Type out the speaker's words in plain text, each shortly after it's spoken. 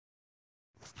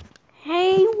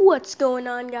What's going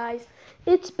on, guys?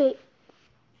 It's I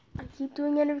keep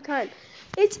doing it every time.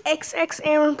 It's XX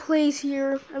Aaron Plays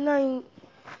here. I'm not even.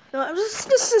 No, I'm just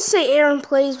gonna say Aaron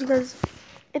Plays because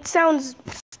it sounds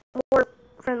more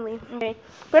friendly. Okay.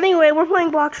 But anyway, we're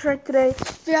playing Block Strike today.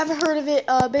 If you haven't heard of it,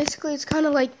 basically it's kind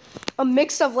of like a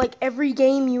mix of like every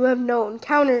game you have known.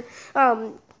 Counter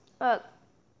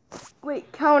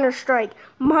Strike,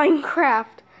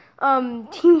 Minecraft,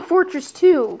 Team Fortress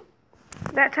 2,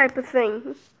 that type of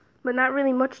thing. But not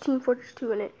really much Team Fortress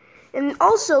 2 in it. And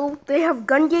also, they have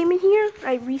gun game in here.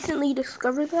 I recently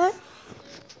discovered that.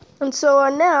 And so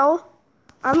now,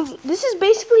 this is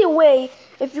basically a way,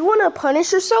 if you want to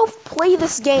punish yourself, play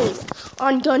this game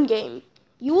on gun game.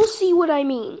 You will see what I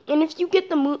mean. And if you get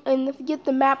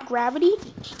the map Gravity,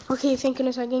 okay, thank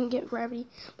goodness I didn't get Gravity.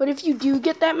 But if you do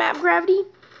get that map Gravity,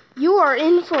 you are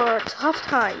in for a tough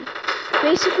time.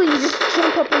 Basically, you just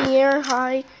jump up in the air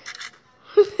high.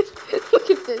 Look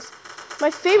at this.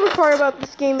 My favorite part about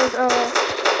this game is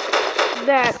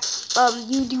that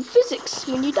you do physics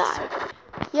when you die.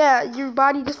 Yeah, your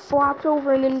body just flops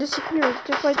over and then disappears,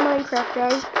 just like Minecraft,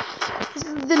 guys. This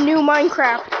is the new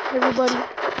Minecraft, everybody.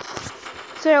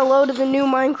 Say hello to the new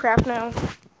Minecraft now.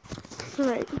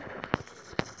 Alright.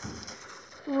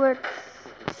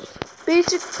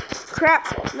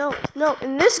 Crap. No.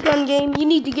 In this gun game, you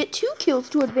need to get 2 kills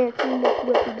to advance to the next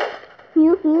weapon.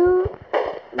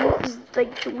 And this is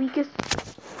like the weakest.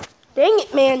 Dang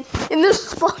it, man! In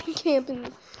this spawn camp,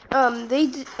 and they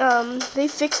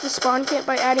fixed the spawn camp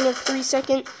by adding a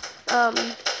 3-second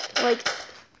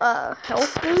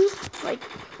health thing, like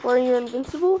where you're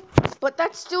invincible. But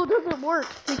that still doesn't work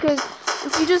because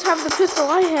if you just have the pistol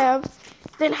I have,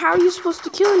 then how are you supposed to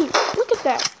kill anyone? Look at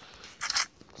that!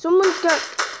 Someone's got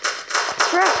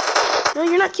crap. No,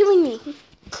 you're not killing me.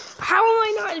 How am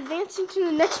I not advancing to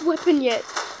the next weapon yet?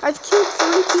 I've killed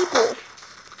 3 people.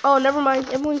 Oh, never mind.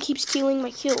 Everyone keeps stealing my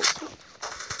kills.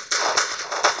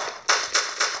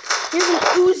 Here's an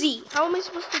Uzi. How am I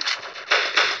supposed to...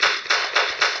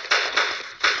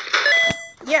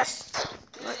 Yes.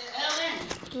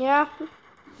 Yeah.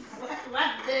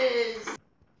 What this?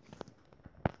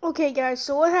 Okay, guys.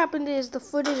 So what happened is the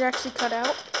footage actually cut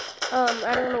out.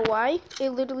 I don't know why. It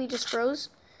literally just froze.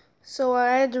 So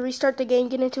I had to restart the game,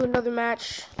 get into another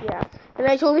match. Yeah. And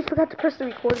I totally forgot to press the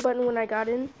record button when I got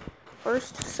in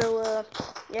first. So,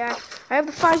 yeah. I have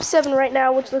the 5.7 right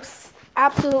now, which looks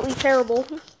absolutely terrible.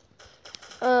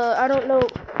 I don't know.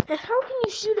 And how can you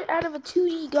shoot it out of a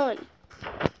 2D gun?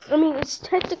 I mean, it's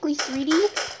technically 3D,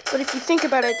 but if you think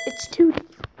about it, it's 2D.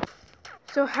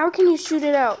 So how can you shoot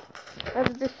it out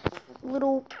of this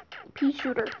little pea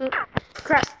shooter?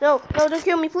 Crap. No, don't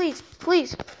kill me, please.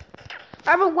 Please.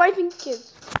 I have a wife and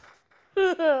kids.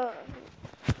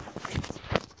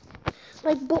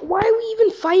 Like, but why are we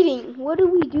even fighting? What do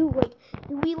we do? Like,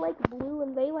 do we like blue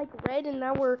and they like red and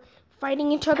now we're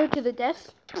fighting each other to the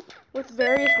death with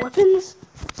various weapons?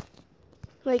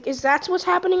 Like, is that what's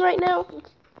happening right now?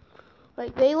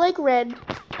 Like, they like red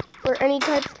or any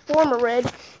type of form of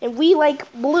red, and we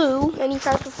like blue, any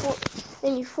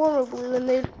form of blue,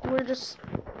 and we're just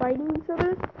fighting each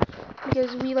other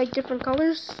because we like different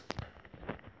colors.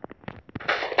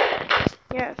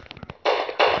 Yeah.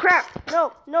 Crap!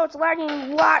 No, it's lagging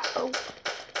a lot. Oh.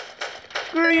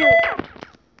 Screw you.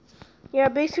 Yeah,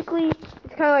 basically,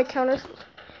 it's kind of like Counter.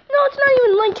 No, it's not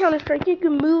even like Counter-Strike. You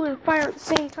can move and fire at the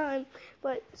same time,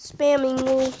 but spamming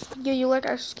will give you like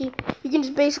accuracy. You can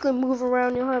just basically move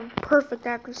around. You'll have perfect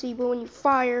accuracy, but when you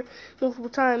fire multiple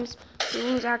times, you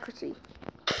lose accuracy.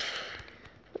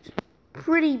 Which is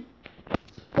pretty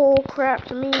bull crap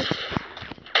to me.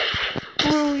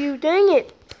 Screw you! Dang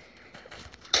it!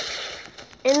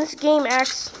 And this game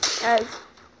acts as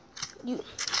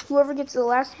whoever gets the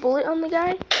last bullet on the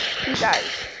guy, he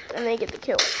dies, and they get the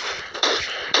kill.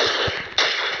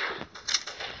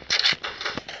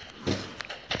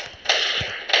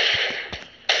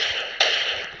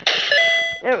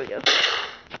 There we go.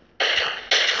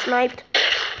 Sniped.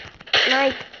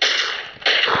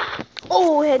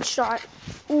 Oh, headshot.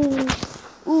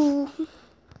 Ooh.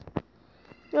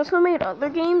 They also made other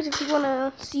games if you want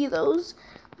to see those.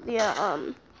 Yeah,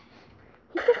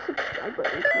 hit the subscribe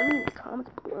button, tell me in the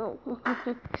comments below.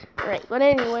 Alright, but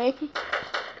anyway.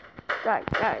 Die.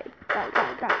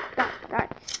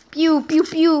 Pew.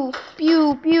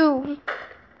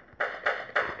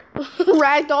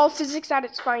 Ragdoll physics at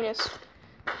its finest.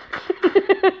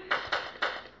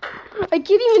 I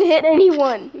can't even hit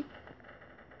anyone.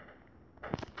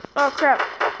 Oh crap.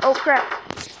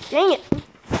 Dang it.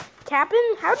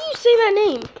 Cap'n? How do you say that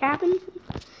name? Cap'n?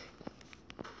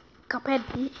 Cuphead.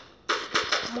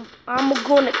 I'm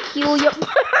gonna kill you.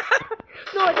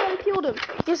 No, I haven't killed him.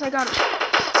 Yes, I got him.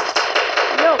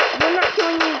 No, you're not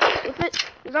killing me with it.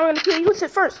 Because I'm going to kill you with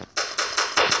it first.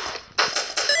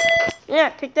 Yeah,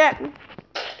 take that.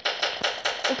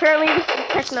 Apparently this is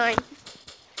Tech 9.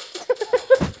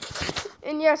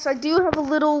 And yes, I do have a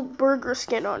little burger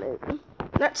skin on it.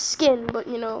 Not skin, but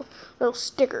you know, little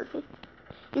sticker.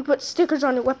 You put stickers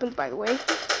on your weapons, by the way.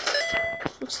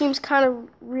 Which seems kind of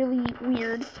really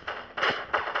weird.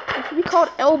 It should be called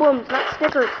albums, not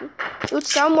stickers. It would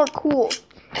sound more cool.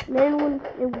 And then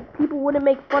people wouldn't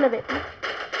make fun of it.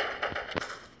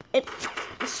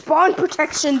 Spawn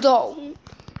protection though.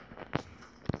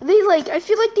 I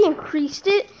feel like they increased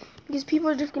it because people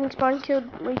are just getting spawn killed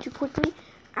way too quickly.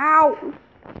 Ow!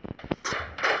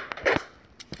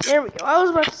 There we go. I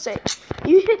was about to say,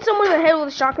 you hit someone in the head with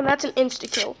a shotgun, that's an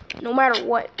insta-kill, no matter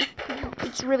what.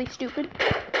 It's really stupid.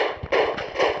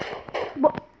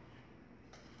 But,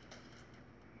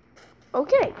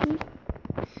 okay.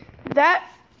 That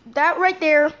right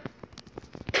there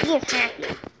is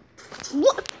hacking.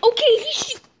 What? Okay,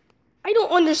 I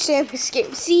don't understand this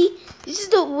game. See, this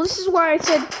is why I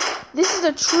said this is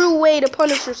a true way to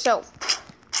punish yourself.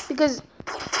 Because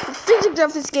the physics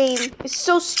of this game is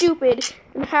so stupid,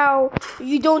 and how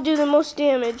you don't do the most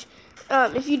damage.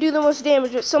 If you do the most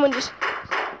damage, but someone just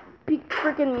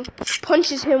freaking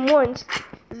punches him once,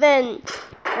 then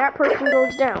that person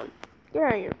goes down. Get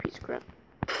out of here, piece of crap.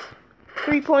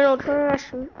 3.0 trash.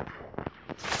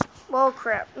 Well,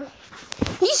 crap.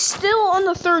 He's still on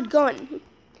the third gun.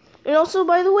 And also,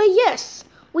 by the way, yes,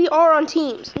 we are on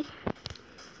teams.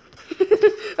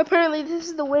 Apparently, this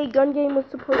is the way gun game was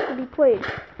supposed to be played.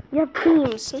 You have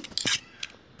teams.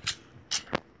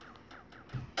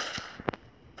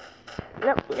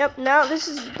 Yep. Now, this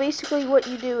is basically what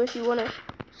you do if you want to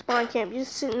spawn camp. You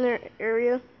just sit in their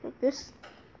area like this.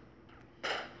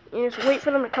 You just wait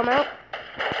for them to come out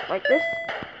like this.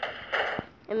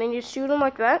 And then you shoot them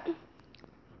like that.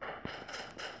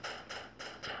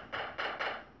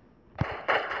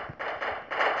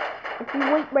 If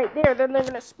you wait right there, then they're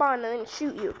going to spawn and then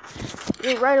shoot you.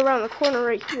 You're right around the corner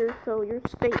right here, so you're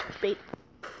safe,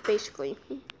 basically.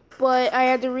 But I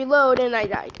had to reload and I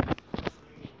died.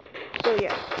 So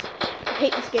yeah, I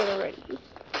hate this game already.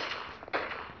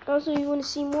 Also, you want to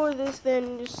see more of this,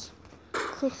 then just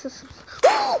click this.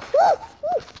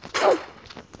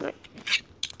 Right.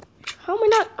 How am I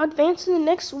not advancing the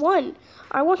next one?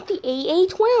 I want the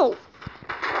AA-12.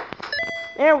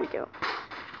 There we go.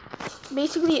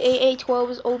 Basically, AA-12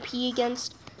 is OP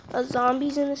against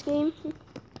zombies in this game.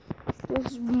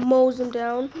 Just mows them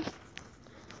down.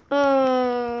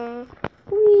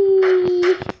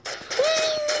 Whee!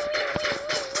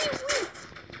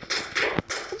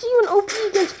 It's even OP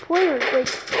against players. Like,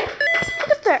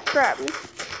 look at that crap.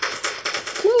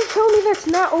 Can you tell me that's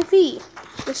not OP?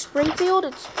 The Springfield,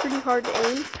 it's pretty hard to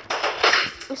aim.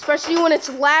 Especially when it's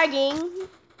lagging.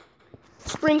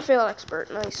 Springfield expert,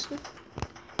 nice.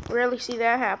 Rarely see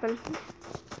that happen.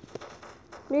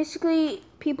 Basically,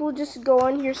 people just go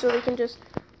on here so they can just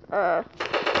farm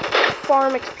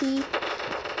XP. See,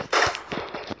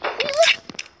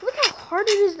 look how hard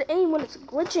it is to aim when it's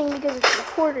glitching because it's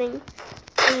recording.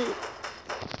 And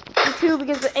two,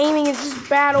 because the aiming is just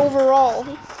bad overall.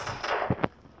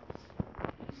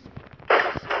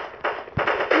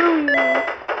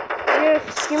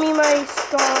 Yes, give me my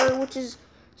star, which is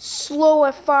slow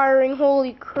at firing.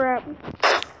 Holy crap.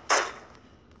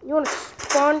 You want to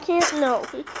spawn camp? No.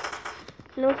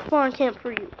 No spawn camp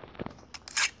for you.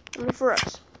 Only for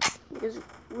us. Because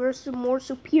we're more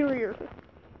superior.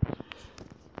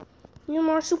 You're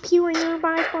more superior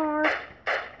by far.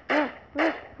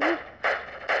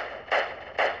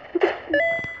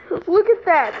 Look at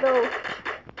that, though.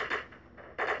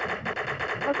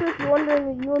 Also, if you're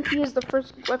wondering, the UMP is the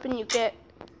first weapon you get.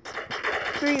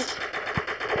 Through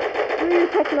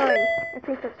Tech 9. I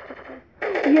think that's Tech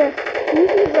 9. Yes,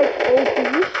 this is like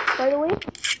OP, by the way.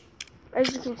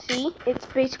 As you can see, it's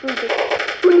basically just...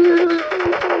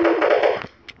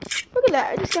 Look at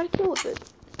that, I just got a kill with it.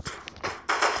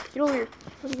 Get over here.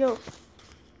 Where'd he go?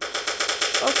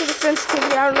 Also, the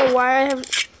sensitivity, I don't know why I have...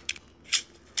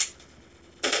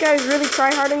 This guy's really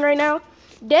tryharding right now.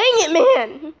 Dang it,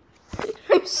 man!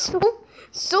 I'm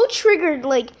so triggered,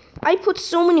 like... I put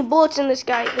so many bullets in this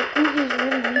guy. The Uzi is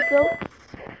really weak though.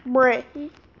 Bruh.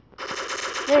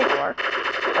 There you are.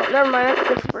 Oh, never mind. That's a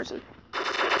different person.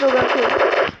 Still got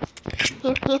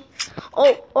killed.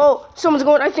 Oh, someone's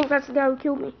going. I think that's the guy who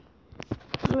killed me.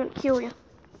 I'm gonna kill you.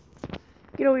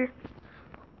 Get over here.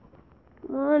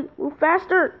 Come on. Move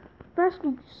faster.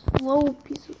 Faster. Slow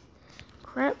piece of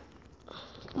crap.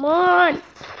 Come on.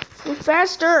 Move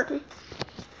faster.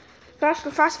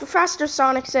 Faster, faster, faster,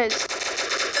 Sonic says.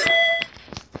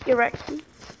 Get wrecked. Oh,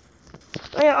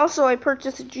 yeah, also, I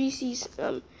purchased a G36,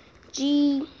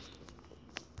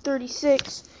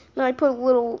 and I put a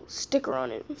little sticker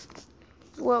on it as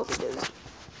well because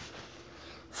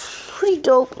pretty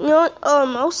dope. You know what?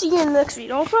 I'll see you in the next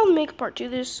video. I'll probably make a part 2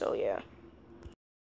 of this, so yeah.